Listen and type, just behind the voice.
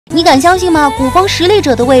你敢相信吗？古风实力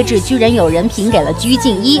者的位置居然有人评给了鞠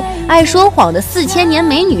婧祎，爱说谎的4000年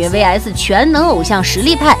美女 vs 全能偶像实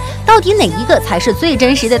力派，到底哪一个才是最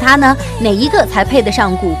真实的她呢？哪一个才配得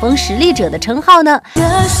上古风实力者的称号呢？这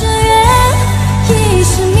是缘，亦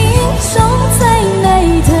是命中最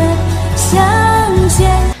美的相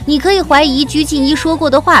见。你可以怀疑鞠婧祎说过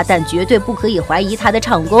的话，但绝对不可以怀疑她的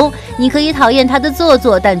唱功。你可以讨厌她的做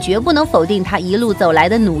作，但绝不能否定她一路走来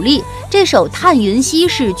的努力。这首《叹云兮》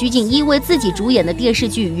是鞠婧祎为自己主演的电视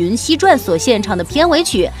剧《云溪传》所献唱的片尾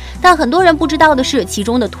曲，但很多人不知道的是，其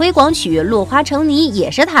中的推广曲《落花成泥》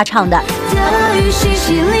也是她唱的。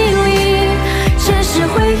这是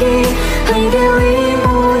回忆，恨别离无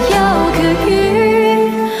药可愈，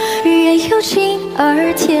人有情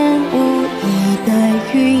而天无意，待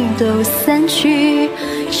云都散去，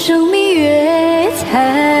生命越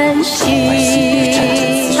叹息。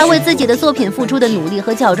他为自己的作品付出的努力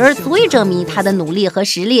和较真，足以证明他的努力和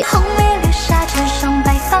实力。红梅流沙纸上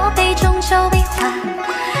白发杯中酒悲欢，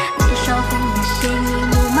年少风雅鲜衣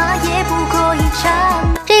怒马也不过一场。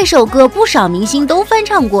这首歌不少明星都翻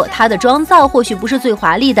唱过，他的妆造或许不是最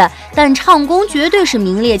华丽的，但唱功绝对是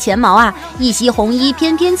名列前茅啊！一袭红衣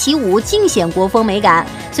翩翩起舞，尽显国风美感。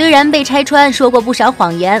虽然被拆穿，说过不少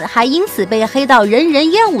谎言，还因此被黑到人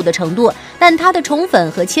人厌恶的程度，但他的宠粉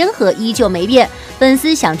和谦和依旧没变。粉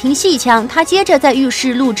丝想听戏腔，他接着在浴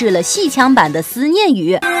室录制了戏腔版的《思念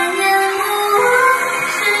语》。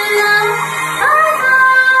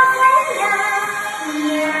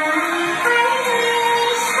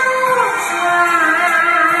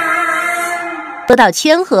说到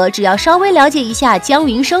谦和，只要稍微了解一下江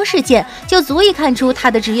云生事件，就足以看出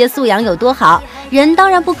他的职业素养有多好。人当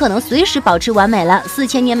然不可能随时保持完美了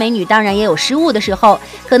，4000年美女当然也有失误的时候，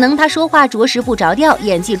可能她说话着实不着调，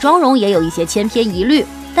演技妆容也有一些千篇一律，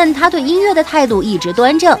但她对音乐的态度一直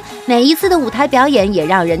端正，每一次的舞台表演也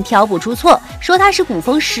让人挑不出错。说她是古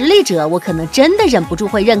风实力者，我可能真的忍不住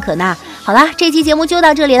会认可呢。好啦，这期节目就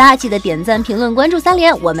到这里啦，记得点赞、评论、关注3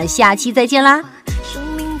连，我们下期再见啦。